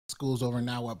Schools Over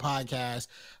Now What podcast,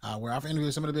 where I've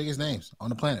interviewed some of the biggest names on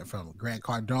the planet, from Grant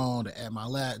Cardone to Ed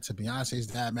Milet to Beyonce's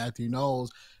dad, Matthew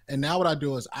Knowles. And now what I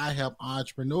do is I help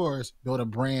entrepreneurs build a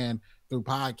brand through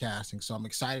podcasting. So I'm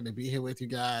excited to be here with you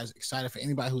guys. Excited for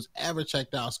anybody who's ever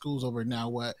checked out Schools Over Now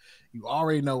What. You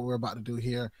already know what we're about to do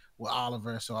here with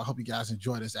Oliver. So I hope you guys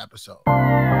enjoy this episode.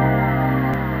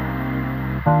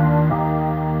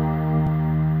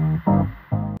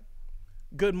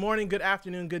 Good morning, good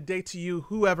afternoon, good day to you,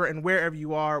 whoever and wherever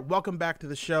you are. Welcome back to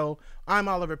the show. I'm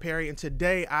Oliver Perry, and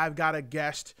today I've got a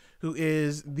guest who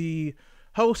is the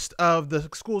host of the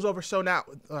Schools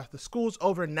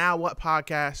Over Now What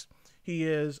podcast. He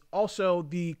is also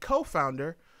the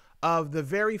co-founder of the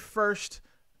very first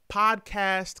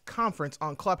podcast conference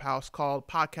on Clubhouse called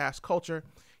Podcast Culture.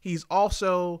 He's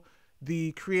also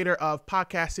the creator of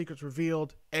Podcast Secrets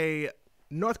Revealed, a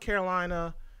North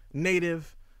Carolina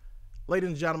native. Ladies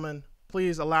and gentlemen,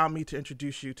 please allow me to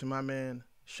introduce you to my man,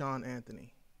 Shawn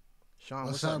Anthony. Shawn,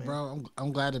 what's up, bro?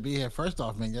 I'm glad to be here. First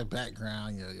off, man, your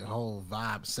background, your whole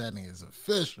vibe setting is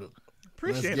official.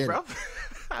 Appreciate it, bro.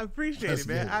 I appreciate it,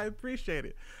 man. I appreciate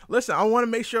it. Listen, I want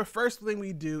to make sure first thing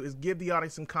we do is give the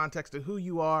audience some context to who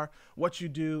you are, what you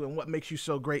do, and what makes you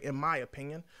so great, in my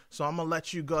opinion. So I'm going to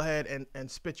let you go ahead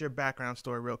and spit your background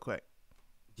story real quick.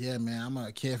 Yeah, man, I'm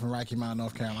a kid from Rocky Mount,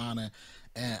 North Carolina.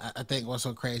 And I think what's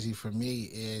so crazy for me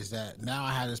is that now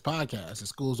I have this podcast, the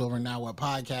Schools Over Now What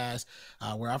podcast,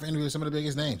 where I've interviewed some of the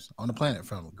biggest names on the planet,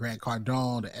 from Grant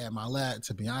Cardone to Ed Milet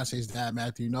to Beyonce's dad,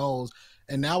 Matthew Knowles.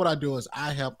 And now what I do is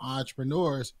I help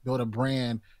entrepreneurs build a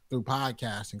brand through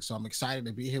podcasting. So I'm excited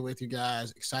to be here with you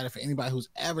guys. Excited for anybody who's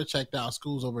ever checked out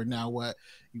Schools Over Now What.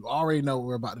 You already know what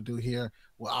we're about to do here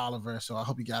with Oliver. So I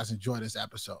hope you guys enjoy this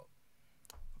episode.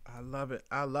 I love it.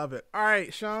 I love it. All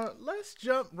right, Shawn, let's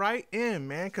jump right in,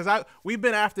 man, because we've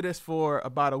been after this for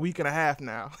about a week and a half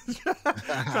now,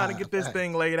 trying to get this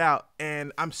thing laid out,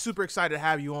 and I'm super excited to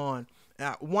have you on.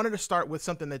 I wanted to start with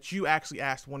something that you actually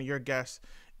asked one of your guests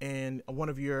in one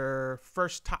of your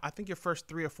first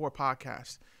 3 or 4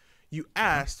 podcasts. You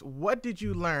asked, what did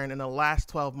you learn in the last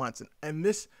 12 months? And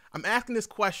this, I'm asking this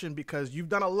question because you've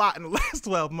done a lot in the last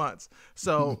 12 months.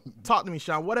 So talk to me,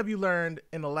 Shawn. What have you learned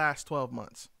in the last 12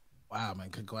 months? Wow, man,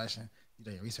 good question. You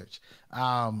did your research.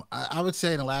 I would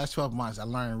say in the last 12 months, I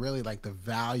learned really like the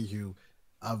value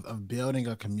of building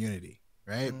a community,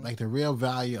 right? Mm-hmm. Like the real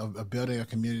value of building a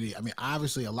community. I mean,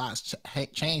 obviously a lot's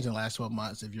changed in the last 12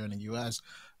 months. If you're in the U.S.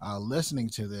 Listening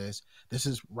to this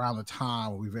is around the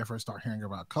time when we very first start hearing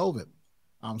about COVID.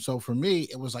 So for me,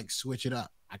 it was like switch it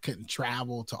up. I couldn't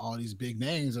travel to all these big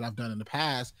names that I've done in the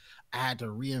past. I had to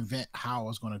reinvent how I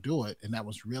was going to do it. And that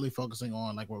was really focusing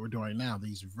on like what we're doing now,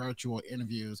 these virtual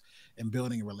interviews and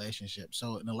building a relationship.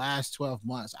 So in the last 12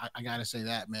 months, I got to say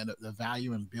that, man, the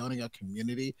value in building a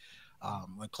community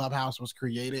when Clubhouse was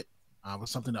created was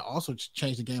something that also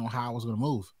changed the game on how I was going to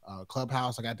move.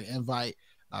 Clubhouse, I got the invite.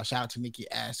 Shout out to Nikki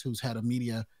S., who's head of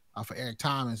media for Eric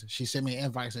Thomas. She sent me an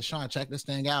invite and said, Shawn, check this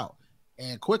thing out.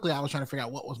 And quickly, I was trying to figure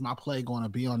out what was my play going to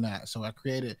be on that. So I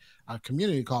created a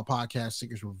community called Podcast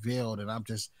Secrets Revealed. And I'm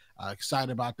just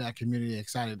excited about that community,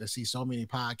 excited to see so many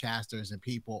podcasters and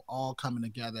people all coming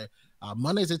together.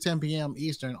 Mondays at 10 p.m.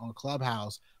 Eastern on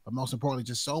Clubhouse. But most importantly,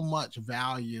 just so much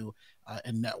value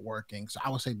in networking. So I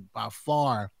would say by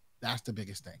far, that's the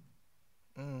biggest thing.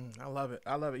 I love it.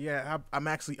 I love it. Yeah, I'm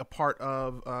actually a part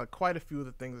of quite a few of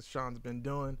the things that Shawn's been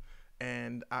doing.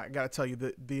 And I got to tell you,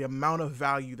 the amount of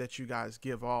value that you guys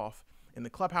give off in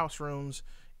the Clubhouse rooms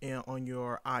and on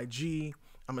your IG,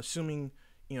 I'm assuming,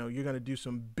 you're going to do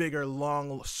some bigger,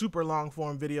 super long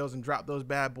form videos and drop those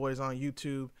bad boys on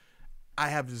YouTube. I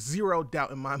have zero doubt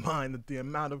in my mind that the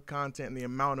amount of content and the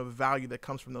amount of value that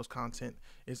comes from those content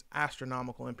is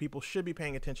astronomical, and people should be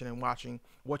paying attention and watching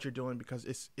what you're doing because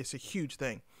it's a huge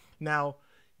thing. Now,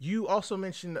 you also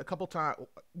mentioned a couple times,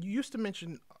 you used to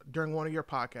mention during one of your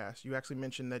podcasts, you actually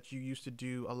mentioned that you used to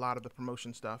do a lot of the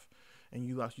promotion stuff, and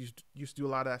you used to do a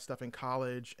lot of that stuff in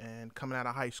college and coming out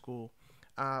of high school.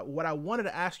 What I wanted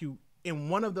to ask you, in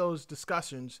one of those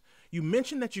discussions, you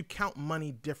mentioned that you count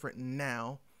money different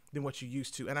now than what you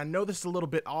used to. And I know this is a little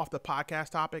bit off the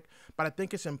podcast topic, but I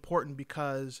think it's important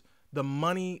because the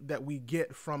money that we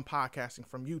get from podcasting,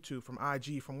 from YouTube, from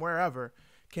IG, from wherever,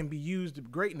 can be used to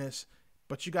greatness,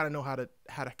 but you got to know how to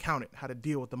count it, how to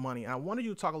deal with the money. And I wanted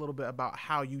you to talk a little bit about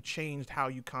how you changed how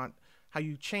you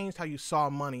saw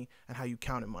money and how you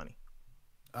counted money.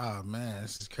 Oh man,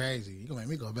 this is crazy. You're gonna make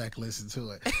me go back and listen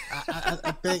to it.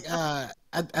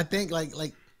 I think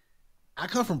like I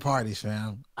come from parties,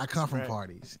 fam. I come from Right.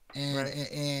 parties, and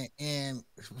Right. and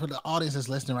for the audience that's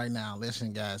listening right now,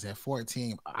 listen, guys. At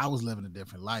 14, I was living a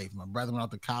different life. My brother went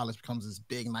off to college, becomes this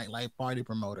big nightlife party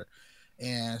promoter,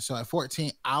 and so at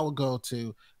 14, I would go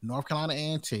to North Carolina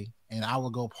A&T, and I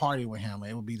would go party with him.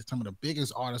 It would be some of the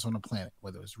biggest artists on the planet,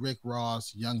 whether it's Rick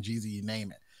Ross, Young Jeezy, you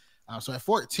name it. So at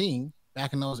 14,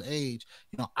 back in those age,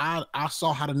 I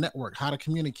saw how to network, how to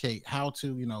communicate, how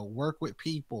to work with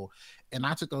people, and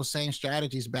I took those same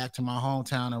strategies back to my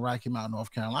hometown in Rocky Mount,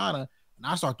 North Carolina, and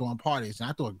I started throwing parties. And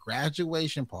I threw a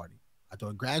graduation party. I threw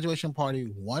a graduation party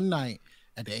one night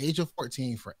at the age of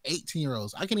 14 for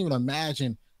 18-year-olds. I can even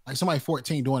imagine like somebody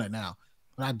 14 doing it now,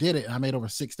 but I did it and I made over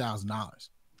 $6,000.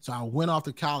 So I went off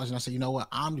to college and I said, you know what?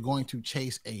 I'm going to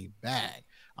chase a bag.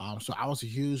 So I was a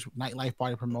huge nightlife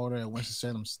party promoter at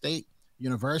Winston-Salem State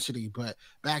University. But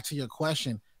back to your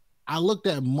question, I looked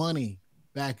at money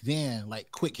back then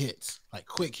like quick hits, right?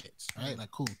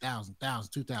 Like cool, 1,000,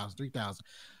 2,000, 3,000.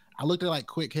 I looked at like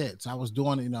quick hits. I was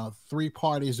doing, 3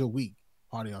 parties a week.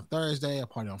 Party on Thursday, a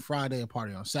party on Friday, a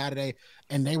party on Saturday,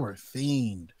 and they were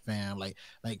themed, fam. Like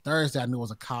Thursday, I knew it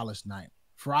was a college night.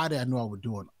 Friday, I knew I would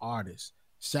do an artist.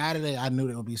 Saturday, I knew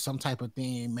there would be some type of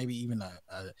theme, maybe even I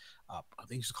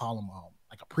think you used to call them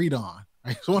like a pre-dawn,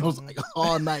 right? So it was like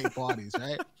all night parties,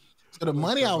 right? So the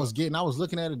money I was getting, I was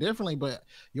looking at it differently, but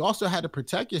you also had to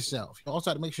protect yourself. You also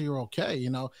had to make sure you're okay.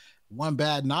 One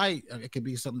bad night, it could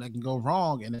be something that can go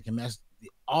wrong and it can mess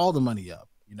all the money up.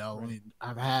 Right.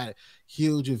 I've had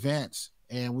huge events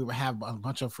and we would have a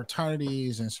bunch of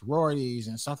fraternities and sororities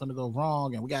and something to go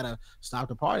wrong. And we got to stop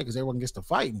the party because everyone gets to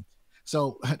fighting.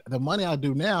 So the money I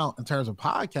do now in terms of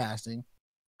podcasting,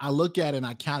 I look at it and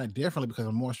I count it differently because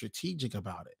I'm more strategic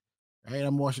about it.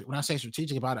 Right. When I say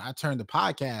strategic about it, I turn the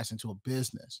podcast into a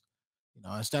business.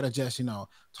 Instead of just,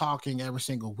 talking every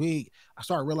single week, I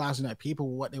started realizing that people,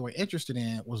 what they were interested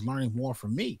in was learning more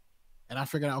from me. And I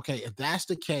figured out, okay, if that's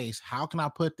the case, how can I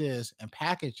put this and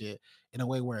package it in a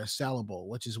way where it's sellable,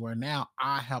 which is where now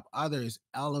I help others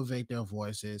elevate their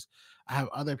voices. I have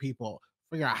other people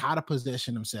figure out how to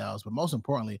position themselves, but most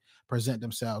importantly, present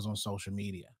themselves on social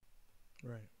media.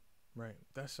 Right. Right.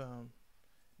 That's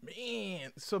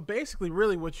man. So basically,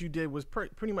 really, what you did was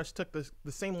pretty much took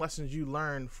the same lessons you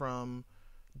learned from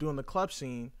doing the club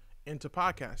scene into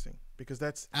podcasting, because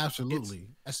that's absolutely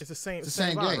it's the same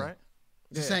vibe, game, right?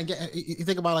 It's the same game. You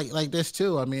think about like this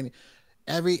too. I mean,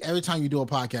 every time you do a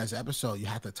podcast episode, you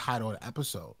have to title an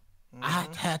episode. I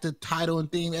had to title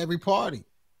and theme every party,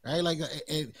 right? Like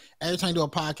every time you do a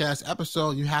podcast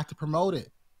episode, you have to promote it.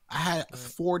 I had a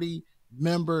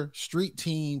 40-member street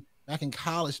team back in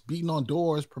college beating on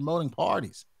doors, promoting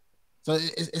parties. So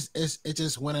it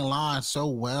just went in line so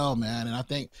well, man. And I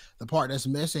think the part that's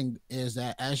missing is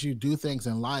that as you do things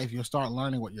in life, you'll start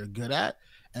learning what you're good at,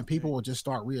 and people will just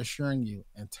start reassuring you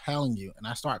and telling you. And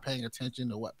I start paying attention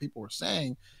to what people were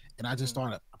saying, and I just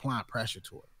started applying pressure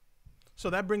to it.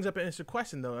 So that brings up an interesting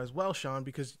question though, as well, Shawn,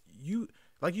 because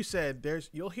like you said,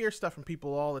 you'll hear stuff from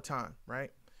people all the time,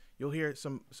 right? You'll hear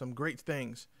some great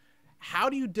things. How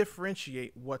do you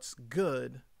differentiate what's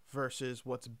good versus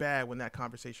what's bad when that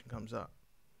conversation comes up?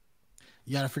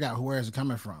 You got to figure out where is it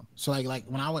coming from. So like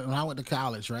when I went to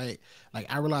college, right? Like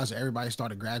I realized that everybody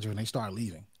started graduating, they started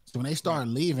leaving. So when they started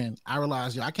leaving, I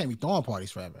realized, I can't be throwing parties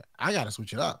forever. I got to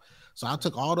switch it up. So I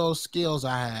took all those skills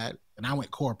I had and I went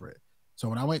corporate. So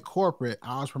when I went corporate,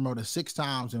 I was promoted 6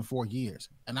 times in 4 years.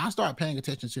 And I started paying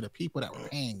attention to the people that were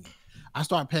paying me. I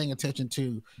started paying attention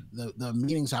to the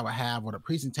meetings I would have or the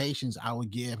presentations I would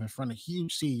give in front of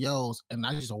huge CEOs, and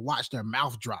I just watch their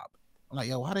mouth drop. I'm like,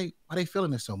 yo, why they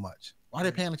feeling this so much? Why are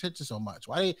they paying attention so much?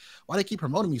 Why they keep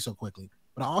promoting me so quickly?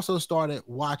 But I also started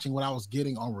watching what I was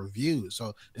getting on reviews.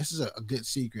 So this is a good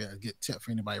secret, a good tip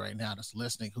for anybody right now that's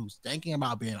listening who's thinking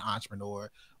about being an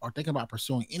entrepreneur or thinking about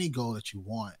pursuing any goal that you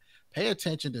want. Pay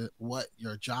attention to what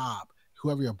your job,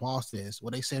 whoever your boss is,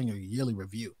 what they say in your yearly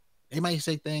review. They might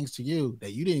say things to you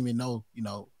that you didn't even know,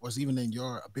 was even in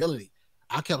your ability.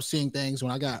 I kept seeing things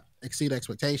when I got exceed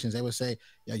expectations. They would say,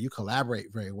 yeah, you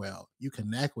collaborate very well. You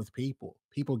connect with people.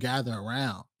 People gather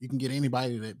around. You can get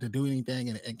anybody to do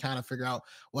anything and kind of figure out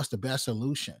what's the best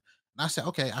solution. And I said,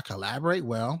 okay, I collaborate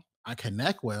well. I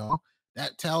connect well.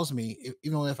 That tells me,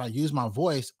 even if I use my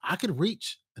voice, I could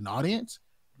reach an audience.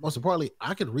 Most importantly,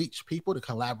 I could reach people to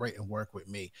collaborate and work with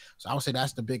me. So I would say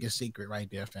that's the biggest secret right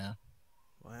there, fam.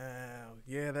 Wow.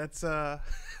 Yeah, that's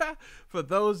for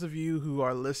those of you who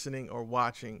are listening or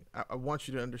watching, I want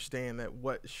you to understand that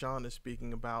what Shawn is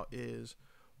speaking about is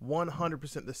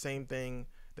 100% the same thing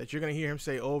that you're going to hear him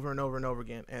say over and over and over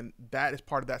again. And that is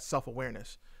part of that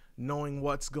self-awareness, knowing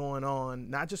what's going on,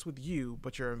 not just with you,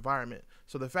 but your environment.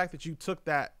 So the fact that you took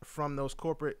that from the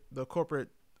corporate,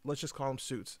 let's just call them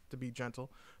suits to be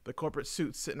gentle, the corporate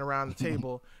suits sitting around the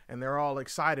table, and they're all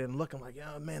excited and looking like,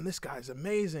 oh man, this guy's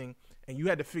amazing. And you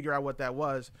had to figure out what that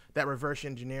was. That reverse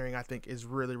engineering, I think, is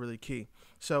really, really key.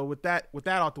 So with that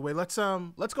out the way, let's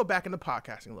go back into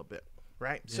podcasting a little bit,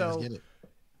 right? Yeah, so let's get it.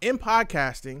 In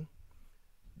podcasting,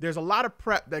 there's a lot of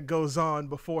prep that goes on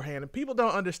beforehand, and people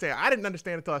don't understand. I didn't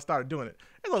understand until I started doing it.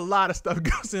 There's a lot of stuff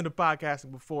goes into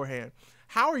podcasting beforehand.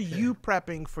 How are you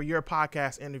prepping for your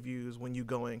podcast interviews when you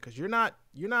go in? Because you're not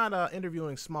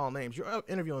interviewing small names. You're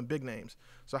interviewing big names.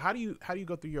 So how do you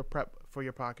go through your prep for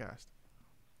your podcast?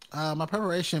 My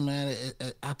preparation, man,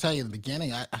 I'll tell you in the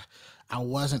beginning, I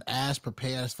wasn't as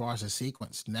prepared as far as the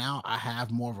sequence. Now I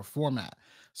have more of a format.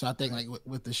 So I think like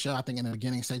with the show, I think in the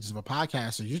beginning stages of a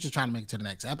podcast, so you're just trying to make it to the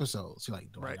next episode. So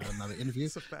like, do I got another interview?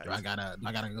 Do I gotta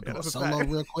go do a solo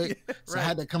real quick? Yeah, so I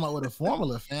had to come up with a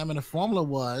formula, fam. And the formula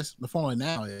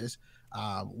now is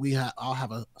I'll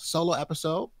have a solo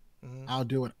episode. Mm-hmm. I'll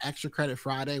do an extra credit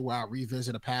Friday where I'll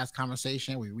revisit a past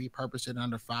conversation. We repurpose it in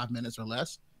under 5 minutes or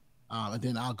less. And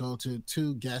then I'll go to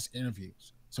 2 guest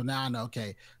interviews. So now I know,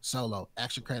 okay, solo,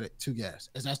 extra credit, 2 guests.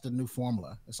 That's the new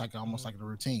formula. It's like almost like the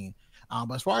routine.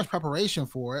 But as far as preparation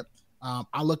for it,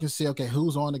 I look and see, okay,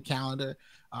 who's on the calendar.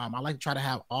 I like to try to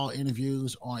have all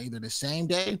interviews on either the same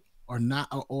day or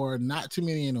not too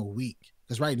many in a week.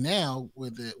 Because right now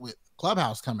with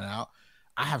Clubhouse coming out,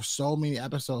 I have so many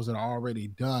episodes that are already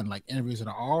done, like interviews that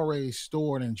are already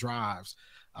stored in drives,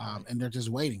 and they're just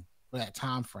waiting for that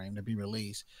time frame to be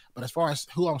released. But as far as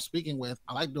who I'm speaking with,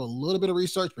 I like to do a little bit of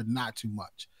research, but not too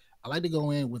much. I like to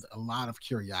go in with a lot of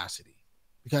curiosity,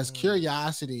 because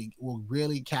curiosity will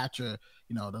really capture,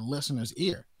 the listener's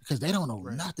ear, because they don't know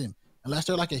nothing unless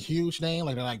they're like a huge name,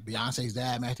 like they're like Beyonce's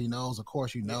dad, Matthew Knowles. Of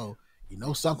course, you know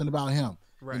something about him,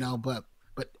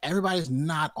 but everybody's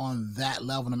not on that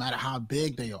level, no matter how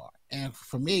big they are. And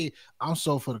for me, I'm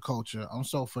so for the culture. I'm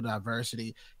so for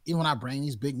diversity. Even when I bring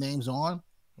these big names on,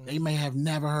 they may have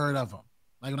never heard of them.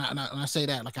 Like when I say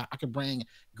that, like I could bring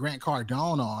Grant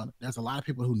Cardone on. There's a lot of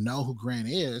people who know who Grant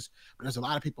is, but there's a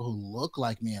lot of people who look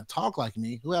like me and talk like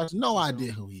me who has no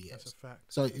idea who he is. That's a fact.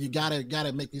 So you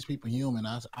gotta make these people human.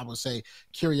 I would say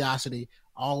curiosity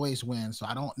always wins. So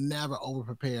I don't never over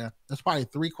prepare. There's probably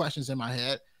 3 questions in my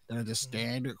head that are just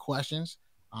standard questions.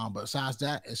 But besides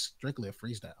that, it's strictly a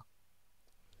freestyle.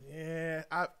 Yeah,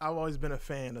 I've always been a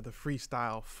fan of the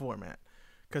freestyle format.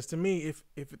 Because to me, if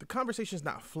the conversation is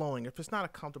not flowing, if it's not a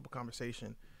comfortable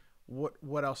conversation,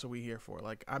 what else are we here for?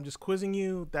 Like, I'm just quizzing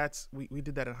you. We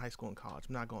did that in high school and college.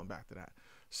 I'm not going back to that.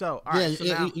 So all right, so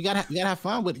now, you gotta have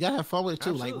fun with it. You gotta have fun with it too.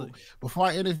 Absolutely. Like before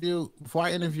I interviewed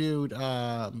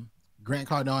Grant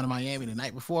Cardone in Miami the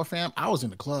night before, fam, I was in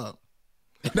the club.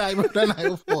 The night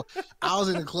before, I was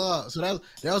in the club. So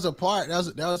there was a part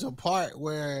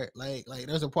where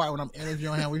there's a part when I'm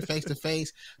interviewing him, we face to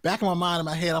face. Back in my mind, in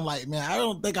my head, I'm like, man, I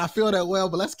don't think I feel that well,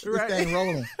 but let's keep this thing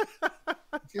rolling.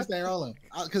 Keep this thing rolling,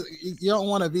 because you don't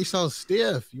want to be so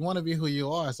stiff. You want to be who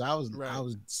you are. So I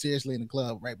was seriously in the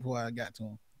club right before I got to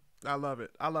him. I love it.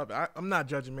 I'm not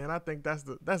judging, man. I think that's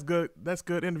good. That's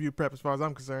good interview prep as far as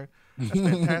I'm concerned. That's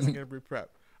fantastic interview prep.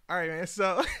 All right, man.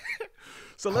 So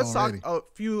let's talk a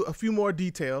few more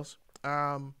details.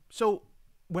 So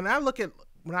when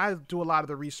I do a lot of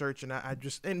the research,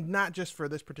 and not just for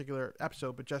this particular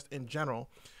episode, but just in general,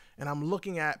 and I'm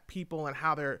looking at people and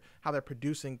how they're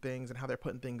producing things and how they're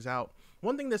putting things out.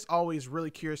 One thing that's always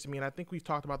really curious to me, and I think we've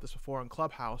talked about this before on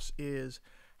Clubhouse, is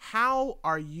how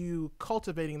are you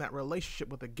cultivating that relationship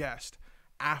with a guest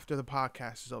after the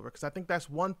podcast is over? Because I think that's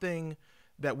one thing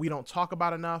that we don't talk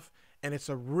about enough. And it's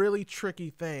a really tricky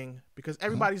thing, because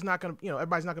everybody's not gonna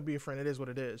be a friend. It is what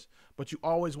it is. But you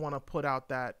always want to put out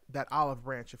that olive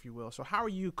branch, if you will. So how are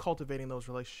you cultivating those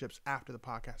relationships after the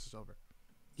podcast is over?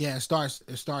 Yeah, it starts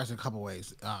in a couple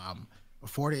ways.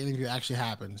 Before the interview actually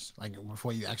happens, like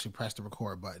before you actually press the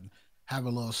record button, have a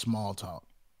little small talk.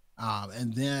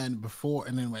 And then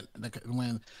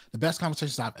when the best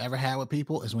conversations I've ever had with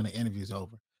people is when the interview's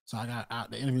over. So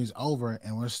the interview's over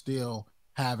and we're still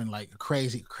having like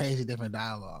crazy different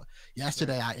dialogue.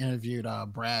 Yesterday I interviewed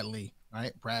Bradley,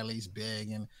 right? Bradley's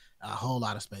big in a whole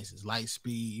lot of spaces, light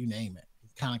speed, you name it.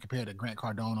 He's kind of compared to Grant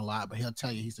Cardone a lot, but he'll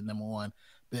tell you he's the #1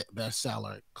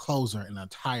 bestseller closer in the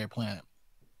entire planet.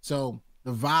 So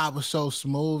the vibe was so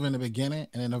smooth in the beginning,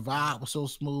 and then the vibe was so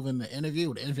smooth in the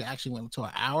interview. The interview actually went to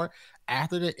an hour.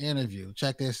 After the interview,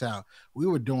 check this out. We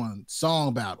were doing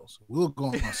song battles. We were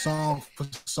going song for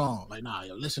song. Like, nah,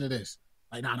 yo, listen to this.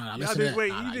 Like, no, Y'all listen to did that. wait.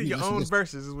 Nah, You did you your listen to own this.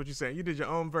 verses, is what you're saying. You did your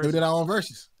own We verses. did our own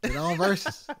verses. We did our own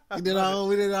verses. We did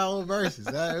our own verses.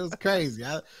 It was crazy.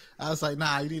 I was like,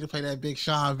 nah, you need to play that Big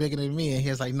Sean bigger than me. And he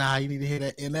was like, nah, you need to hear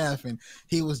that NF. And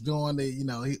he was doing the,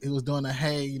 he was doing the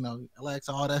hey,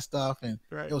 Alexa, all that stuff. And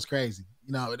Right. it was crazy.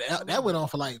 That went on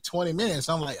for like 20 minutes.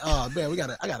 I'm like, oh man,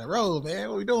 I gotta roll, man.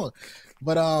 What are we doing?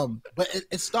 But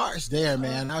it starts there,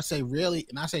 man. I say really,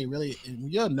 and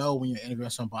you'll know when you're interviewing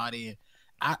somebody.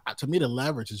 And to me, the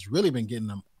leverage has really been getting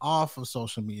them off of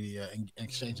social media and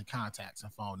exchanging contacts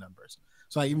and phone numbers.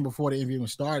 So like, even before the interview even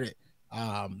started,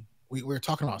 we were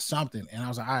talking about something, and I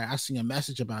was like, all right, I see a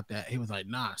message about that. He was like,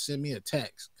 nah, send me a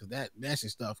text, because that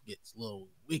message stuff gets a little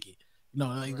wicked.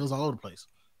 It goes all over the place.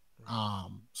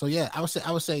 So yeah, I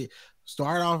would say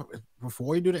start off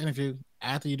before you do the interview,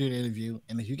 after you do the interview,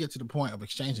 and if you get to the point of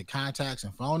exchanging contacts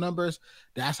and phone numbers,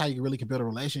 that's how you really can build a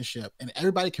relationship. And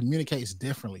everybody communicates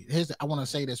differently. I want to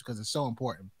say this because it's so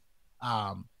important.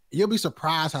 You'll be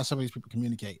surprised how some of these people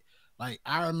communicate. Like,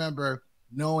 I remember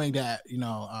knowing that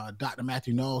Dr.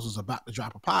 Matthew Knowles was about to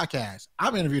drop a podcast.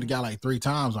 I've interviewed the guy like 3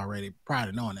 times already prior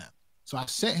to knowing that. So I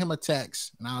sent him a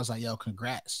text and I was like, yo,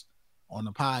 congrats on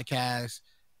the podcast.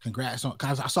 Congrats on,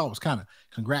 cause I saw it was coming.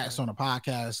 Congrats on the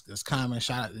podcast. It's coming.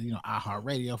 Shout out to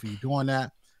iHeartRadio for you doing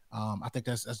that. I think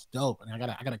that's dope. And I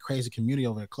got a crazy community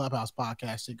over at Clubhouse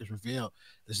Podcast Secrets Revealed.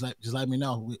 Just let me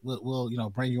know.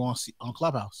 We'll bring you on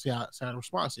Clubhouse. See how the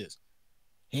response is.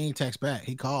 He ain't text back.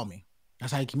 He called me.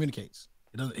 That's how he communicates.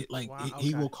 It doesn't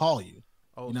he will call you.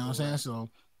 You know what I'm saying? So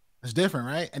it's different,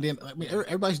 right? And then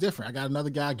everybody's different. I got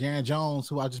another guy, Garen Jones,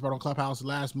 who I just brought on Clubhouse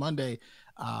last Monday.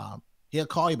 He'll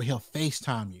call you, but he'll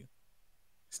FaceTime you.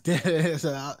 So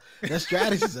the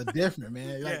strategies are different,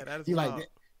 man. Like, that is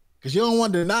because you don't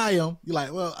want to deny him. You're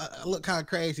like, well, I look kind of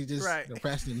crazy, just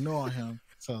pressing ignore him.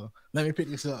 So let me pick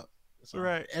this up. So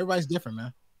everybody's different,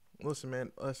 man. Listen,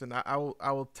 man. I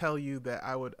will tell you that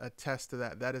I would attest to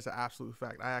that. That is an absolute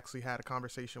fact. I actually had a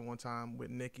conversation one time with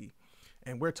Nikki,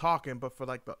 and we're talking, but for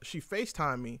she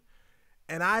FaceTimed me,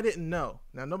 and I didn't know.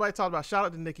 Now, nobody talked about. Shout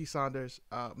out to Nikki Saunders,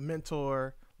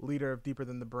 mentor, leader of Deeper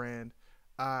Than the Brand.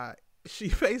 She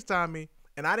FaceTimed me,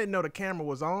 and I didn't know the camera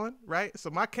was on, right? So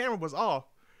my camera was off,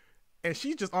 and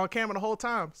she's just on camera the whole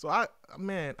time. So I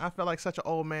felt like such an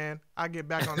old man. I get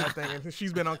back on that thing, and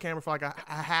she's been on camera for like a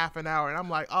half an hour, and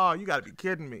I'm like, oh, you got to be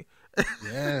kidding me.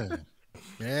 Yeah.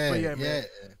 Man,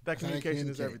 that communication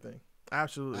is everything.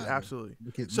 Absolutely.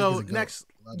 So next,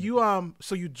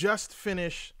 you just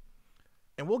finished.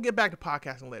 And we'll get back to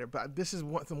podcasting later, but this is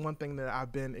one thing that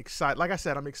I've been excited. Like I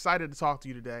said, I'm excited to talk to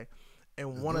you today.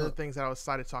 And one of the things that I was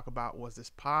excited to talk about was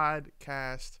this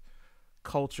podcast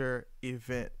culture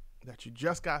event that you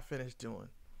just got finished doing.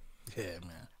 Yeah,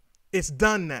 man. It's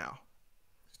done now.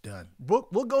 It's done.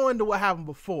 We'll go into what happened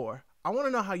before. I want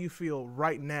to know how you feel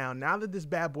right now that this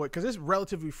bad boy, because it's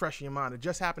relatively fresh in your mind. It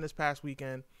just happened this past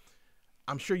weekend.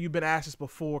 I'm sure you've been asked this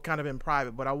before, kind of in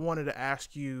private, but I wanted to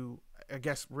ask you, I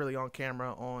guess really on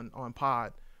camera, on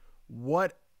pod,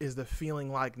 what is the feeling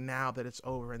like now that it's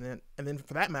over? And then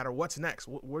for that matter, what's next?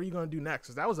 What are you going to do next?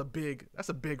 Because that's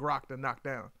a big rock to knock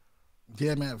down.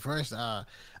 Yeah, man. First, I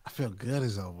feel good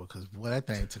it's over, because boy, that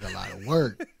thing took a lot of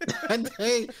work. That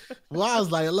day, I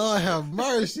was like, Lord have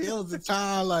mercy. It was a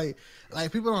time like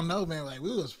people don't know, man. Like,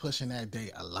 we was pushing that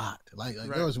date a lot. Like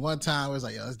there was one time it was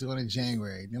like, yo, let's do it in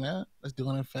January. Let's do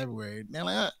it in February. Then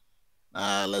like,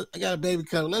 I got a baby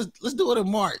coming. Let's do it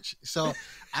in March. So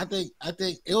I think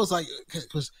it was like,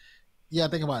 because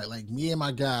think about it. Like, me and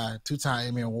my guy, 2-time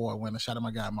Emmy Award winner, shout out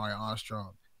my guy Mario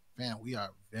Armstrong. Man, we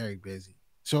are very busy.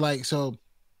 So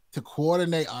to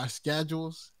coordinate our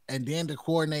schedules and then to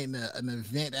coordinate an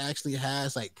event that actually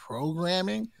has like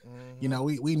programming,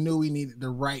 we knew we needed the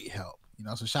right help.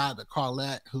 So shout out to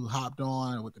Carlette, who hopped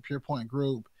on with the Pure Point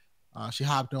group. She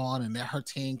hopped on, and then her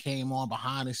team came on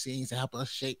behind the scenes to help us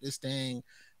shape this thing.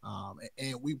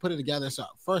 And we put it together. So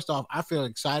first off, I feel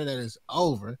excited that it's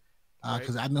over,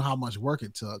 because I know how much work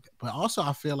it took. But also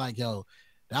I feel like, yo,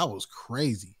 that was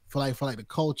crazy. For like the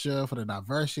culture, for the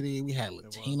diversity. We had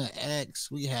Latina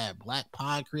X, we had Black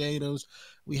pod creators,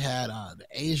 we had the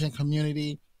Asian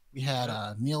community, we had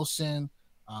Nielsen,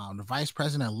 the vice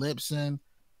president of Lipson,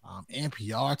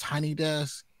 NPR, Tiny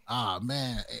Desk.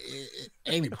 Man,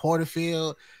 Amy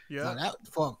Porterfield. Yeah,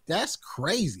 that's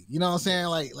crazy. You know what I'm saying?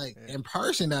 Like in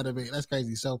person, that's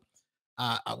crazy. So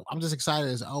I'm just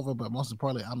excited it's over, but most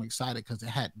importantly, I'm excited because it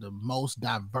had the most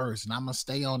diverse, and I'm gonna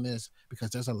stay on this because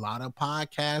there's a lot of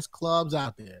podcast clubs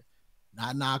out there.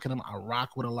 Not knocking them, I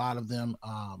rock with a lot of them.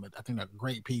 I think they're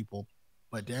great people,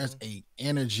 but there's a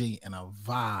energy and a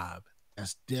vibe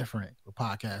that's different with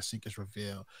Podcast Secrets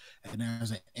Revealed. And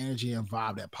there's an energy and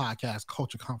vibe that Podcast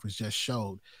Culture Conference just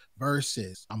showed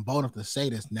versus, I'm bold enough to say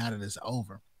this now that it's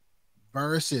over,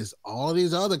 versus all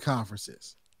these other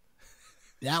conferences.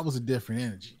 That was a different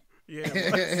energy. Yeah,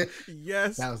 it was.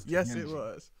 Yes, That was yes, energy. it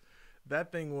was.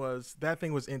 That thing was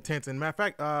intense. And matter of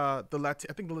fact, I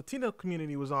think the Latino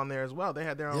community was on there as well. They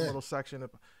had their own little section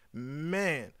of,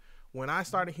 man. When I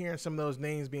started hearing some of those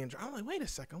names being dropped, I'm like, wait a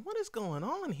second, what is going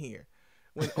on here?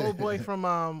 When old boy from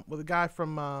well, the guy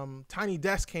from Tiny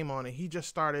Desk came on, and he just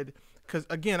started, because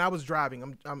again, I was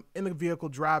driving. I'm in the vehicle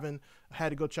driving. I had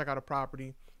to go check out a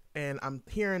property, and I'm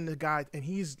hearing the guy, and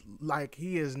he's like,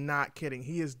 he is not kidding.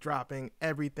 He is dropping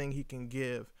everything he can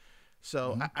give.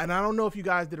 So, and I don't know if you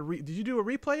guys did you do a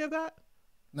replay of that?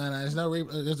 No, there's no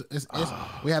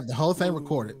we have the whole thing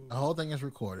recorded. The whole thing is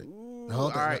recorded. The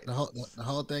whole thing, the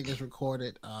whole thing is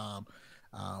recorded.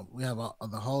 We have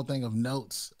the whole thing of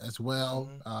notes as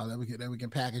well that we can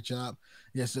package up.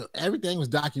 Yeah, so everything was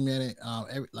documented.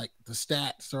 Like the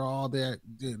stats are all there.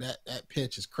 Dude, that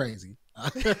pitch is crazy.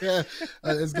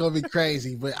 It's gonna be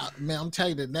crazy. But man, I'm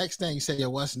telling you, the next thing you say, yeah,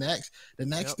 what's next? The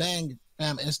next thing,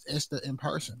 fam, it's the in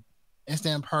person. It's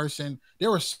the in person. There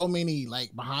were so many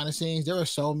like behind the scenes. There were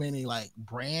so many like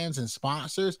brands and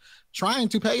sponsors trying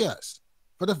to pay us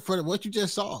for what you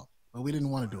just saw, but we didn't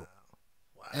want to do it.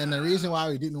 Wow. And the reason why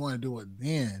we didn't want to do it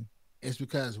then is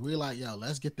because we're like, yo,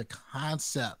 let's get the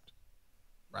concept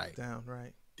right. Down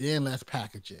right. Then let's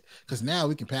package it. Because now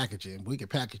we can package it, and we can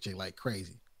package it like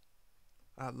crazy.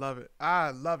 I love it.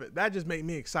 I love it. That just made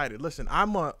me excited. Listen,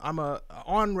 I'm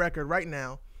on record right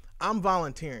now. I'm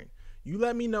volunteering. You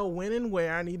let me know when and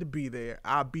where I need to be there.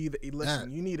 I'll be there.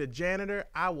 Listen, you need a janitor,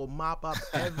 I will mop up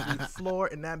every floor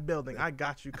in that building. I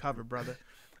got you covered, brother.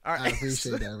 All right. I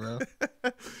appreciate that,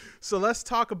 bro. So let's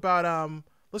talk about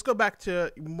let's go back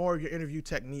to more of your interview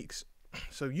techniques.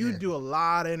 So you do a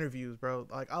lot of interviews, bro.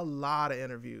 Like a lot of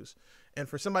interviews. And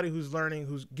for somebody who's learning,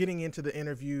 who's getting into the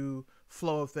interview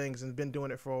flow of things and been doing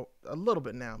it for a little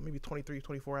bit now, maybe 23,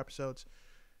 24 episodes,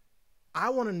 I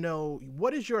want to know,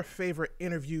 what is your favorite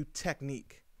interview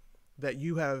technique that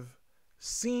you have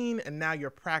seen and now you're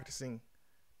practicing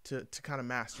to kind of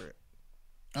master it?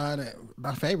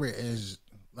 My favorite is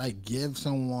like give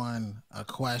someone a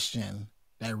question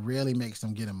that really makes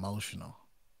them get emotional.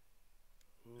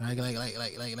 Like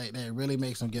that really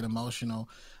makes them get emotional.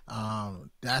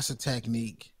 That's a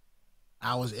technique.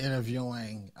 I was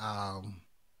interviewing.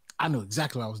 I knew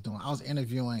exactly what I was doing. I was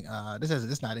interviewing.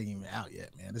 This not even out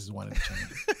yet, man. This is one of the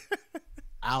changes.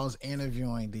 I was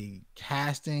interviewing the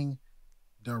casting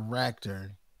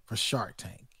director for Shark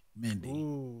Tank, Mindy.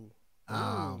 Ooh.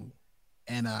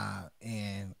 And I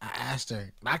asked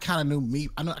her. I kind of knew me.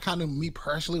 I kind of knew me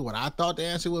personally what I thought the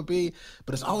answer would be,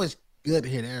 but it's always good to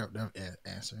hear their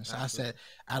answer. So I said,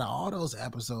 out of all those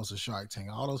episodes of Shark Tank,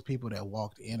 all those people that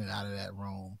walked in and out of that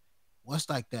room, what's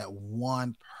like that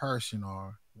one person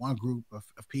or one group of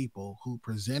people who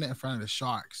presented in front of the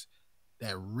sharks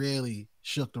that really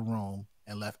shook the room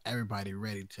and left everybody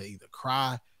ready to either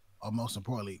cry or, most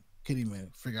importantly, couldn't even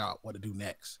figure out what to do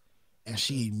next? And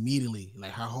she immediately,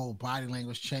 like, her whole body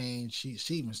language changed.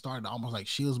 She even started almost like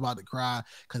she was about to cry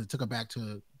because it took her back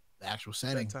to the actual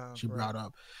setting. She brought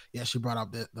up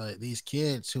these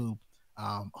kids who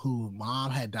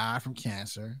mom had died from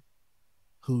cancer,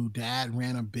 who dad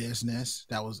ran a business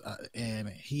that was and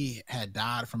he had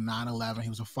died from 9/11. He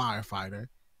was a firefighter,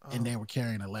 and they were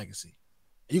carrying a legacy.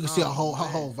 You can see her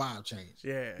whole vibe change.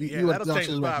 That'll change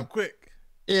the vibe quick.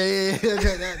 Yeah,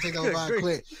 that take a vibe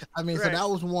quick. I mean, so that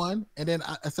was one, and then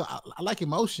I like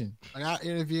emotion. Like I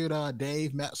interviewed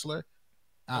Dave Metzler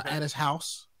at his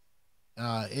house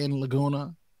in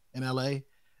Laguna, in LA,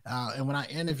 and when I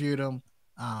interviewed him,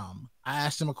 I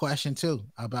asked him a question too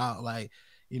about, like,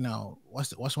 you know,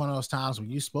 what's one of those times when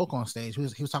you spoke on stage? He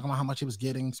was talking about how much he was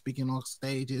getting speaking on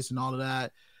stages and all of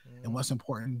that, and what's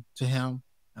important to him.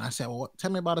 And I said, well,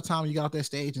 tell me about a time you got off that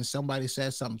stage and somebody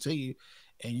said something to you,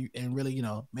 and really, you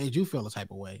know, made you feel a type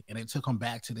of way. And it took him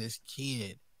back to this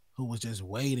kid who was just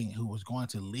waiting, who was going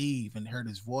to leave, and heard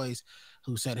his voice,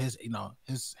 who said his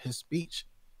speech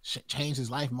changed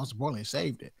his life, most importantly,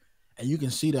 saved it. And you can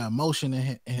see the emotion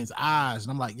in his eyes.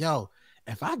 And I'm like, yo,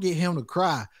 if I get him to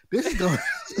cry, this is going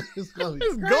it's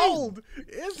gold.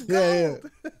 It's gold.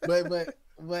 But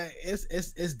it's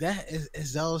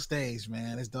those things,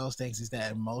 man. It's those things. It's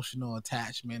that emotional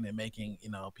attachment and making, you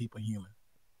know, people human.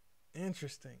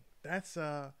 Interesting. That's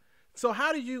so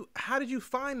how did you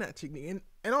find that technique?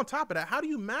 And on top of that, how do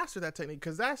you master that technique?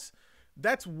 Because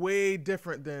that's way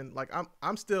different than, like,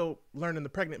 I'm still learning the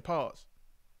pregnant pause.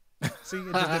 See,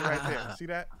 it just did it right there. See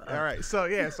that? All right. So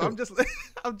yeah, so I'm just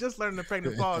I'm just learning the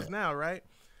pregnant pause now, right?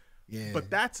 Yeah. But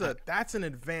that's an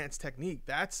advanced technique.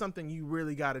 That's something you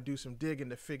really got to do some digging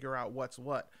to figure out what's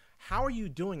what. How are you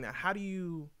doing that? How do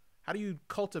you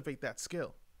cultivate that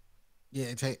skill? Yeah,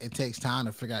 it takes time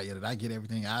to figure out. Yeah, did I get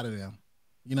everything out of them?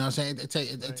 You know what I'm saying? It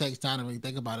Right. takes time to really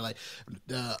think about it. Like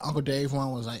the Uncle Dave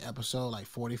one was like episode like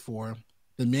 44.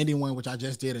 The Mindy one, which I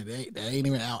just did, they ain't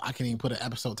even out. I can't even put an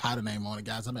episode title name on it,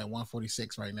 guys. I'm at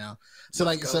 146 right now. So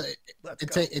Let's like, so go. Let's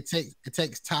go. it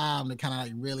takes time to kind of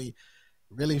like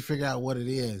really figure out what it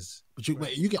is. Right.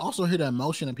 But you can also hear the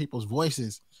emotion in people's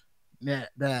voices that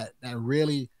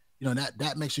really,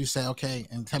 that makes you say, okay,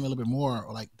 and tell me a little bit more,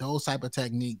 or like those type of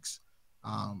techniques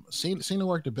seem to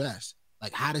work the best.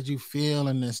 Like, how did you feel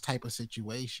in this type of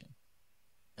situation?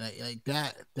 Like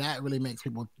that really makes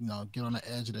people, get on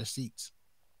the edge of their seats.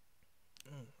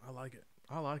 I like it.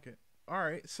 I like it. All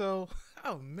right. So,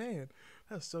 oh man,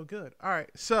 that's so good. All right.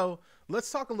 So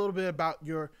let's talk a little bit about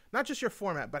your, not just your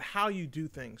format, but how you do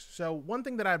things. So one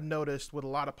thing that I've noticed with a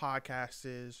lot of podcasts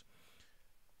is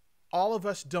all of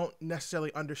us don't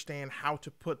necessarily understand how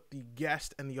to put the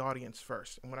guest and the audience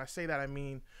first. And when I say that, I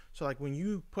mean, so like when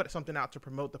you put something out to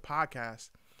promote the podcast,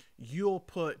 you'll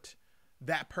put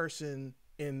that person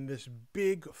in this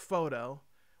big photo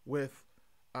with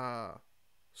uh,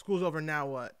 school's over now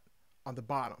what on the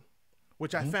bottom,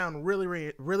 which I Mm-hmm. found really,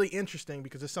 really, really interesting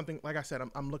because it's something, like I said,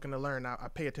 I'm looking to learn. I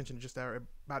pay attention to just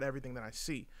about everything that I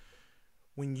see.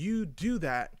 When you do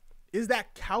that, is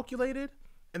that calculated?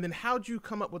 And then how'd you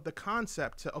come up with the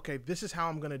concept to, okay, this is how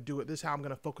I'm going to do it. This is how I'm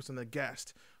going to focus on the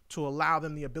guest to allow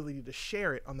them the ability to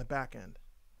share it on the back end.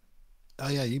 Oh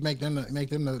yeah, you make them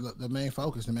the main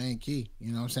focus, the main key.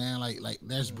 You know what I'm saying? Like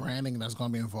there's Mm-hmm. branding that's going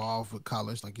to be involved with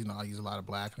colors. Like, I use a lot of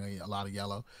black and a lot of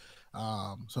yellow.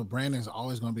 So branding is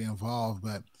always going to be involved,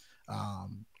 but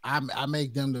I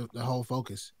make them the whole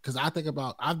focus because I think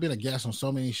about, I've been a guest on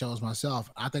so many shows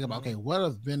myself. I think about, Mm-hmm. okay, what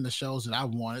have been the shows that I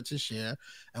wanted to share,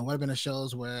 and what have been the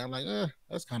shows where I'm like,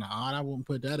 that's kind of odd. I wouldn't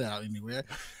put that out anywhere.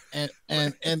 And Right.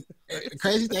 and and Right.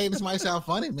 crazy thing, this might sound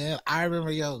funny, man. I remember,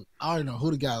 I already know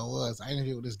who the guy was. I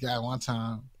interviewed with this guy one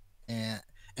time, and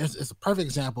it's a perfect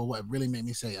example of what really made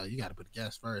me say, oh, you got to put the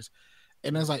guest first.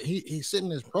 And it's like he's sitting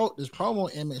this promo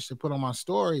image to put on my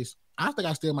stories. I think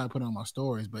I still might put it on my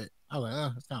stories, but I was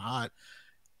like, it's kind of odd.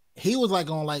 He was like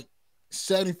on like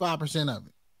 75% of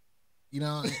it,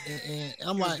 and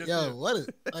I'm He was like, just him. yo, what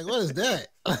is that?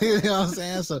 You know what I'm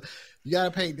saying? So you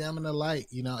gotta paint them in the light,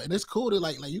 and it's cool to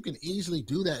like you can easily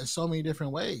do that in so many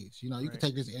different ways. You can Right.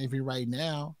 take this interview right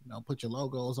now, put your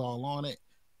logos all on it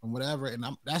and whatever, and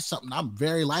that's something I'm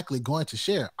very likely going to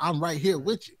share. I'm right here Right.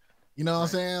 with you. You know what I'm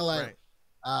Right. saying? Like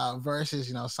Right.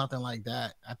 versus something like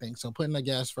that. I think so. Putting the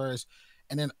guest first,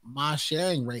 and then my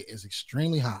sharing rate is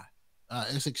extremely high.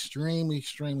 It's extremely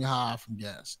high from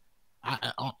guests.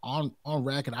 On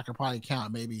record, I could probably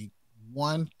count maybe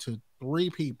 1 to 3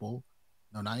 people.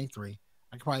 No, not even three.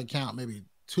 I could probably count maybe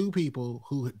 2 people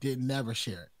who did never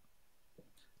share it.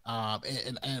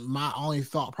 And my only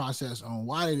thought process on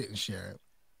why they didn't share it.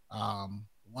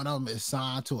 One of them is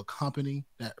signed to a company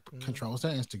that Mm-hmm. controls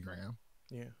their Instagram.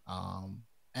 Yeah. Um,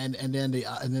 and then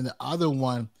the other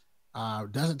one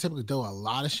doesn't typically do a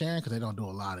lot of sharing because they don't do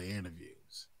a lot of interviews.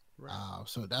 Right.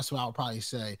 So that's what I would probably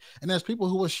say. And there's people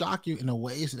who will shock you in the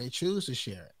ways that they choose to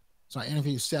share it. So I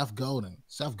interviewed Seth Godin.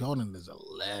 Seth Godin is a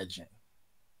legend.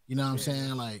 You know what I'm Yeah. He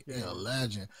saying? is. Like, Yeah. yeah, a He is.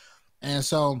 legend. And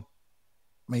so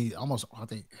I mean, almost I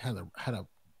think had a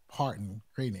part in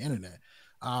creating the internet.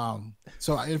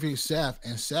 So I interviewed Seth,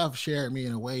 and Seth shared me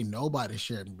in a way nobody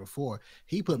shared me before.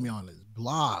 He put Mm-hmm. me on his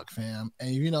blog, fam.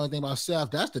 And you know anything about Seth,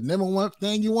 that's the number one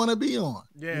thing you want to be on.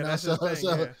 Yeah, that's So his thing.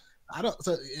 so Yeah. I don't.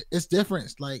 So it's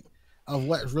different, like of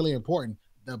what's really important.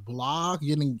 The blog,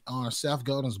 getting on Seth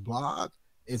Godin's blog,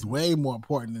 is Mm-hmm. way more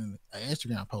important than an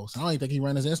Instagram post. I don't even think he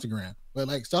ran his Instagram, but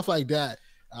like stuff like that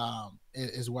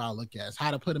is where I look at. It's how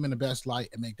to put them in the best light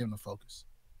and make them the focus.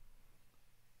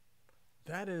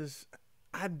 That is,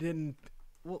 I didn't.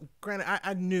 Well, granted,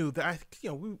 I knew that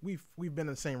we've been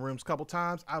in the same rooms a couple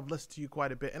times. I've listened to you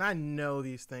quite a bit, and I know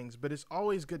these things. But it's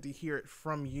always good to hear it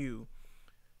from you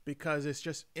because it's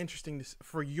just interesting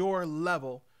for your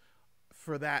level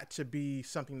for that to be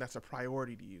something that's a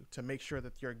priority to you to make sure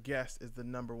that your guest is the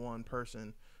number one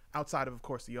person outside of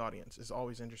course the audience is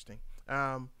always interesting.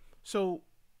 So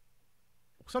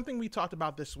something we talked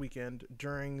about this weekend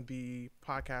during the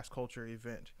podcast culture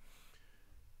event,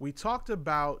 we talked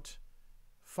about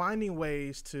finding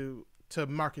ways to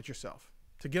market yourself,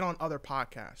 to get on other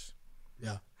podcasts.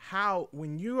 Yeah. How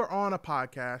when you are on a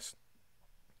podcast,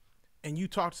 and you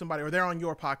talk to somebody, or they're on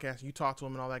your podcast, you talk to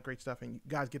them and all that great stuff, and you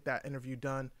guys get that interview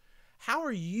done, how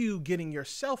are you getting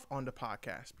yourself on the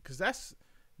podcast? Because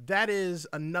that is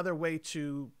another way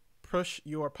to push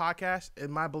your podcast, in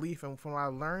my belief and from what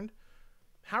I've learned.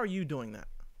 How are you doing that?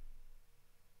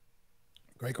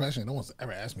 Great question. No one's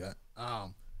ever asked me that.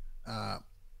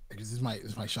 Because this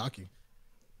might shock you.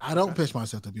 I don't pitch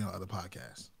myself to be on other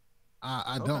podcasts.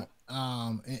 I don't.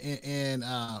 I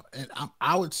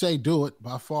would say do it.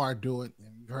 By far, do it.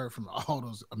 And you've heard from all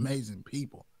those amazing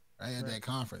people at that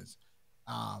conference.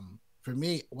 For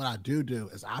me, what I do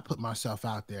is I put myself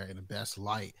out there in the best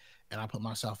light, and I put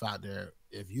myself out there.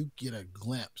 If you get a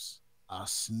glimpse, a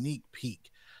sneak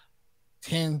peek,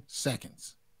 10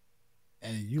 seconds,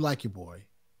 and you like your boy,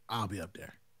 I'll be up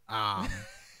there.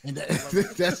 And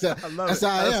that's how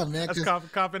I am, man. That's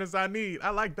confidence I need.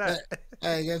 I like that.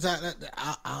 Hey,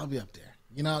 I'll be up there.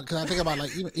 You know, because I think about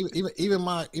like even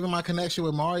my connection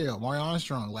with Mario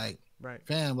Armstrong, like,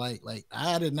 fam, like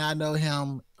I did not know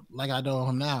him like I know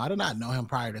him now. I did not know him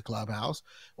prior to Clubhouse.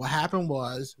 What happened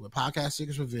was, with Podcast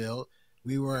Secrets Revealed,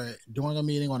 we were doing a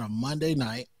meeting on a Monday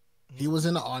night. He was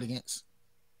in the audience.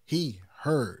 He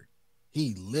heard,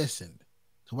 he listened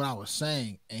to what I was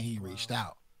saying, and he reached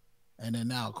out. And then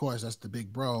now, of course, that's the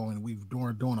big bro, and we've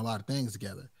doing a lot of things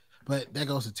together. But that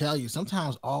goes to tell you,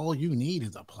 sometimes all you need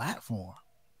is a platform.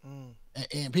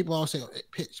 And people always say,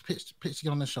 pitch, get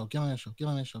on this show, get on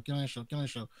this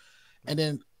show. And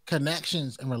then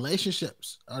connections and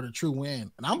relationships are the true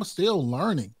win. And I'm still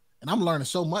learning. And I'm learning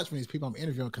so much from these people I'm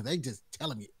interviewing, because they just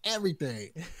telling me everything.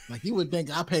 Like, you would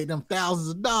think I paid them thousands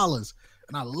of dollars.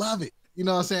 And I love it. You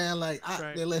know what I'm saying? Like,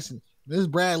 listen, this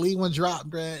Brad Lee one dropped,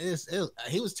 Brad.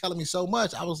 He was telling me so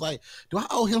much. I was like, do I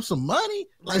owe him some money?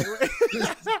 Like,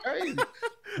 it's crazy.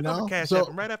 You know? Cash app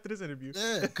him right after this interview.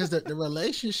 Yeah, because the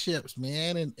relationships,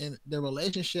 man, and the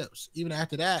relationships, even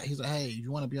after that, he's like, hey, if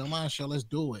you want to be on my show, let's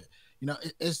do it. You know,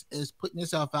 it's putting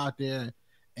yourself out there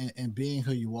and being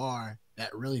who you are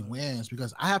that really wins.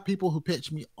 Because I have people who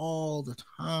pitch me all the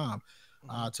time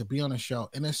to be on a show.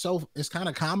 And it's kind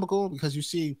of comical, because you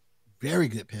see very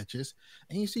good pitches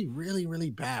and you see really,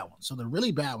 really bad ones. So the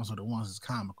really bad ones are the ones that's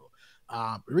comical.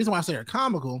 The reason why I say they're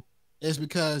comical is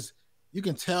because you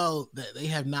can tell that they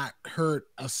have not heard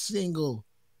a single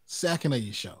second of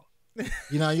your show.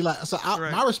 You know, you like, so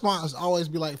my response always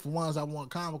be like, for ones I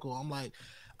want comical, I'm like,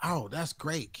 oh, that's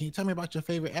great. Can you tell me about your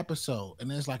favorite episode?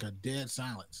 And there's like a dead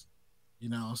silence, you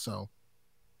know? So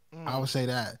I would say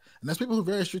that. And there's people who are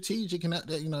very strategic, and that,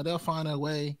 you know, they'll find a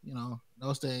way, you know,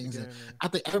 those things. And I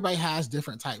think everybody has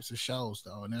different types of shows,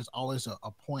 though. And there's always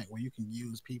a point where you can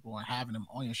use people and having them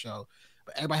on your show,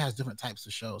 but everybody has different types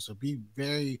of shows. So be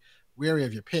very wary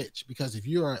of your pitch, because if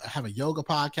you have a yoga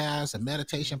podcast, a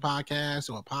meditation podcast,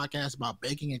 or a podcast about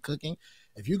baking and cooking,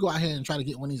 if you go out here and try to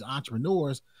get one of these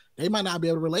entrepreneurs, they might not be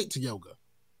able to relate to yoga.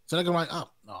 So they're going to be like, oh,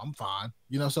 no, I'm fine.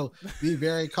 You know, so be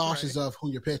very cautious of who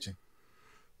you're pitching.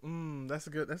 That's a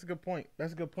good point.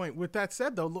 That's a good point. With that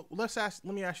said, though, let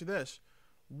me ask you this.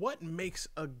 What makes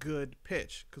a good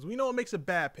pitch? Because we know what makes a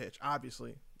bad pitch.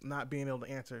 Obviously, not being able to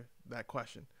answer that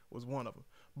question was one of them.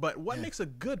 But what makes a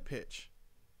good pitch?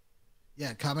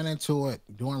 Yeah, coming into it,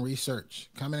 doing research,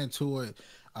 coming into it,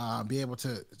 be able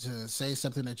to say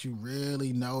something that you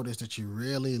really noticed, that you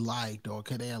really liked, or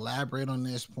could they elaborate on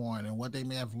this point and what they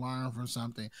may have learned from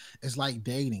something. It's like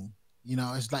dating, you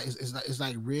know. It's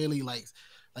like really like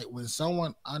when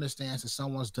someone understands that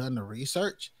someone's done the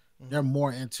research, they're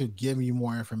more into giving you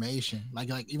more information. Like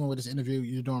even with this interview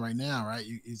you're doing right now, right?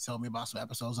 You told me about some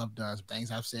episodes I've done, some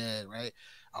things I've said, right?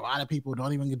 A lot of people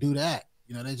don't even do that.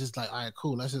 You know, they're just like, all right,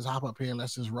 cool, let's just hop up here and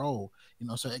let's just roll. You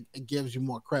know, so it gives you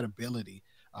more credibility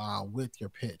with your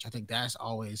pitch. I think that's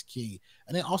always key.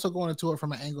 And then also going into it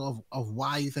from an angle of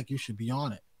why you think you should be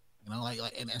on it. You know,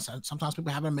 and sometimes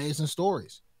people have amazing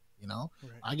stories. You know,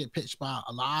 I get pitched by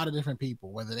a lot of different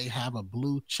people, whether they have a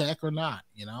blue check or not,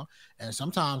 you know, and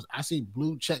sometimes I see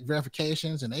blue check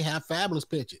verifications and they have fabulous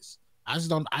pitches.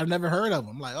 I've never heard of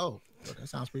them. I'm like, oh, that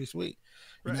sounds pretty sweet.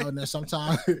 You know, and then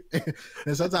sometimes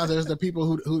there's the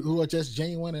people who are just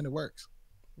genuine and it works.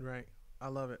 Right. I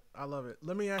love it.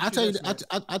 Let me ask you this.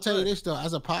 I'll tell you this though,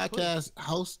 as a podcast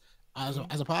host, as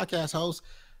a podcast host,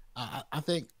 I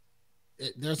think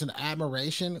there's an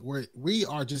admiration where we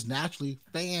are just naturally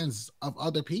fans of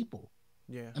other people.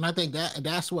 Yeah. And I think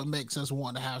that's what makes us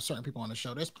want to have certain people on the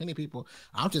show. There's plenty of people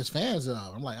I'm just fans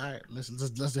of. I'm like, all right,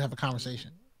 let's have a conversation.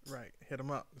 Right. Hit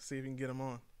them up. See if you can get them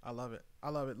on. I love it.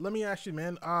 Let me ask you,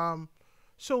 man.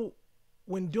 So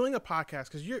when doing a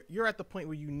podcast, because you're at the point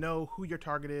where you know who your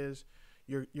target is,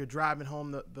 you're driving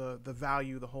home the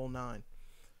value, the whole nine.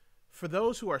 For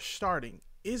those who are starting,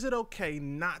 Is it okay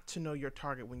not to know your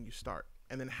target when you start?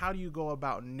 And then how do you go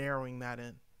about narrowing that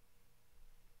in?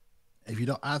 If you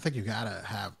don't, I think you gotta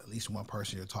have at least one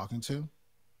person you're talking to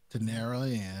Mm-hmm. narrow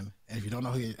it in. And if you don't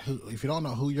know if you don't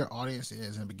know who your audience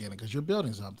is in the beginning, because you're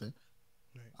building something,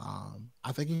 Right.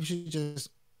 I think you should just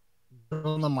get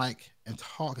on the mic and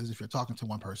talk as if you're talking to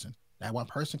one person. That one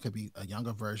person could be a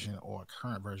younger version or a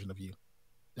current version of you.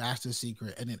 That's the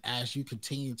secret. And then as you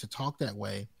continue to talk that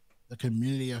way, the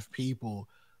community of people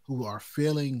who are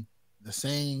feeling the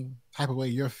same type of way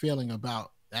you're feeling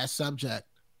about that subject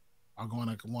are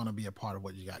going to want to be a part of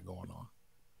what you got going on.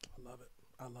 I love it.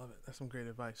 I love it. That's some great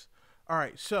advice. All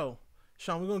right, so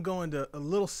Shawn, we're gonna go into a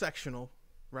little sectional,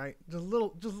 right?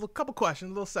 Just a couple questions,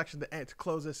 a little section to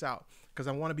close this out, because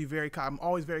I want to be I'm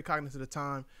always very cognizant of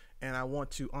time, and I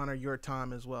want to honor your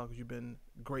time as well, because you've been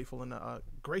grateful and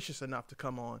gracious enough to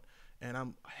come on, and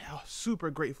I'm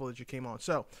super grateful that you came on.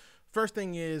 So, first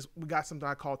thing is we got something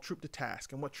I call troop to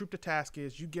task, and what troop to task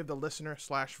is, you give the listener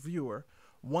 / viewer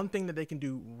one thing that they can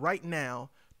do right now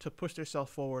to push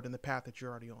themselves forward in the path that you're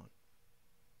already on.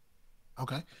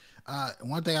 Okay.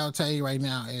 One thing I'll tell you right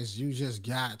now is you just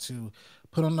got to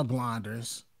put on the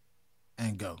blinders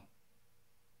and go.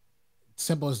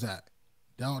 Simple as that.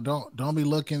 Don't be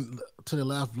looking to the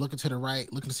left, looking to the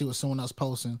right, looking to see what someone else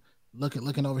posting,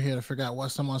 looking over here to figure out what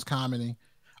someone's commenting,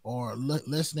 or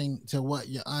listening to what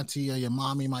your auntie or your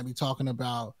mommy might be talking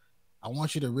about. I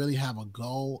want you to really have a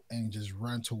goal and just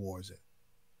run towards it,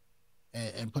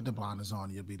 and put the blinders on.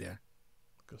 You'll be there.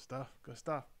 Good stuff. Good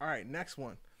stuff. All right, next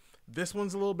one. This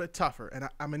one's a little bit tougher, and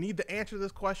I'm gonna need the answer to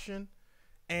this question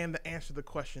and the answer to the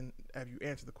question. Have you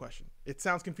answered the question? It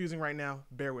sounds confusing right now.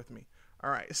 Bear with me. All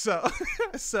right. So,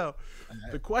 so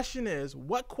the question is,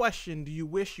 what question do you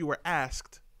wish you were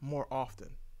asked more often?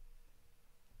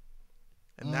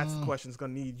 And that's the question. It's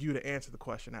gonna need you to answer the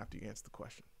question after you answer the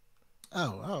question.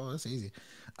 That's easy.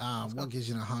 Let's What go. gives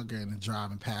you the hunger and the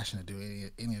drive and passion to do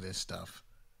any of this stuff?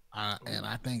 And Ooh.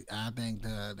 I think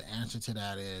the answer to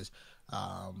that is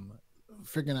um,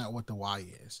 figuring out what the why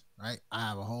is. Right. I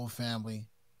have a whole family.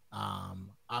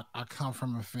 I come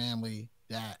from a family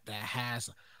that has,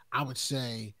 I would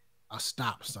say, a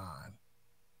stop sign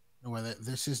where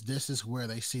this is where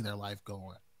they see their life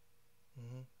going.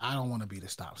 Mm-hmm. I don't want to be the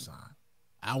stop sign.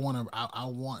 I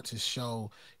want to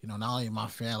show, not only my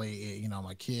family,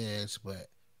 my kids, but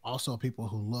also people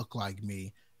who look like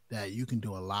me, that you can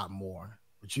do a lot more.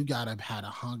 But you gotta have a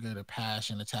hunger, the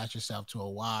passion, attach yourself to a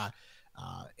why,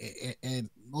 and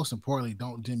most importantly,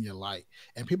 don't dim your light.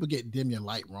 And people get dim your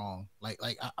light wrong.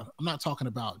 I'm not talking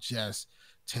about just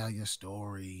tell your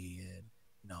story and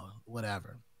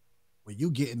whatever. When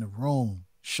you get in the room,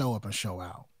 show up and show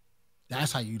out.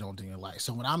 That's Mm-hmm. how you don't do your life.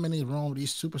 So when I'm in the room with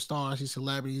these superstars, these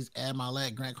celebrities, Ed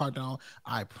Milet, Grant Cardone,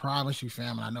 I promise you,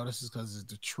 fam, and I know this is because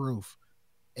it's the truth.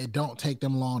 It don't take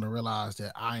them long to realize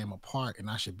that I am a part and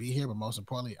I should be here, but most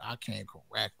importantly, I came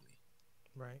correctly.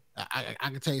 Right. I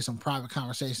can tell you some private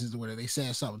conversations where they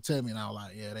said something to me, and I was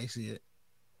like, yeah, they see it.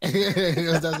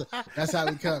 That's how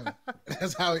we coming.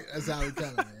 That's how we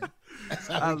coming, man. That's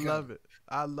how I we coming. love it.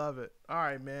 I love it. All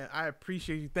right, man. I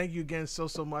appreciate you. Thank you again so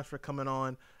much for coming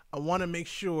on. I want to make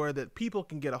sure that people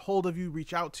can get a hold of you,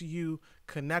 reach out to you,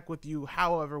 connect with you,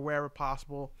 however, wherever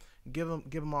possible. Give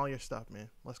them all your stuff, man.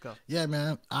 Let's go. Yeah,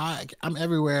 man. I'm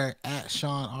everywhere at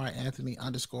Shawn Anthony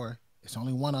 _ It's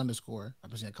only one underscore. I've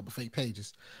been seeing a couple fake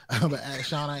pages, but at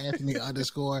Shawn Anthony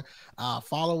 _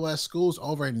 Follow us, Schools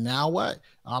Over Now What,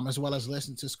 as well as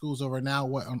listen to Schools Over Now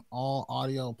What on all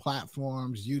audio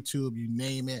platforms, YouTube, you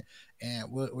name it.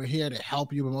 And we're here to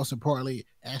help you, but most importantly,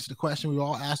 answer the question we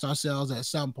all asked ourselves at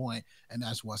some point, and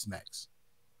that's what's next.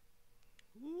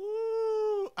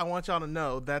 Ooh, I want y'all to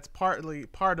know that's partly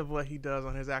part of what he does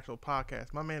on his actual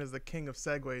podcast. My man is the king of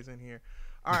segues in here.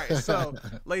 All right, so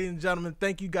ladies and gentlemen,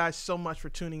 thank you guys so much for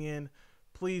tuning in.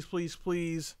 Please, please,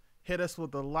 please hit us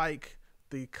with the like,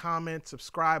 the comment,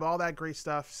 subscribe, all that great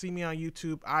stuff. See me on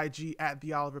YouTube, IG at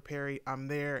the Oliver Perry. I'm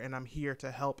there and I'm here to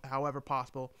help however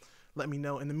possible. Let me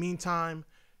know. In the meantime,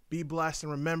 be blessed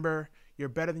and remember, you're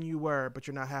better than you were, but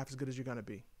you're not half as good as you're gonna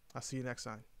be. I'll see you next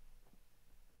time.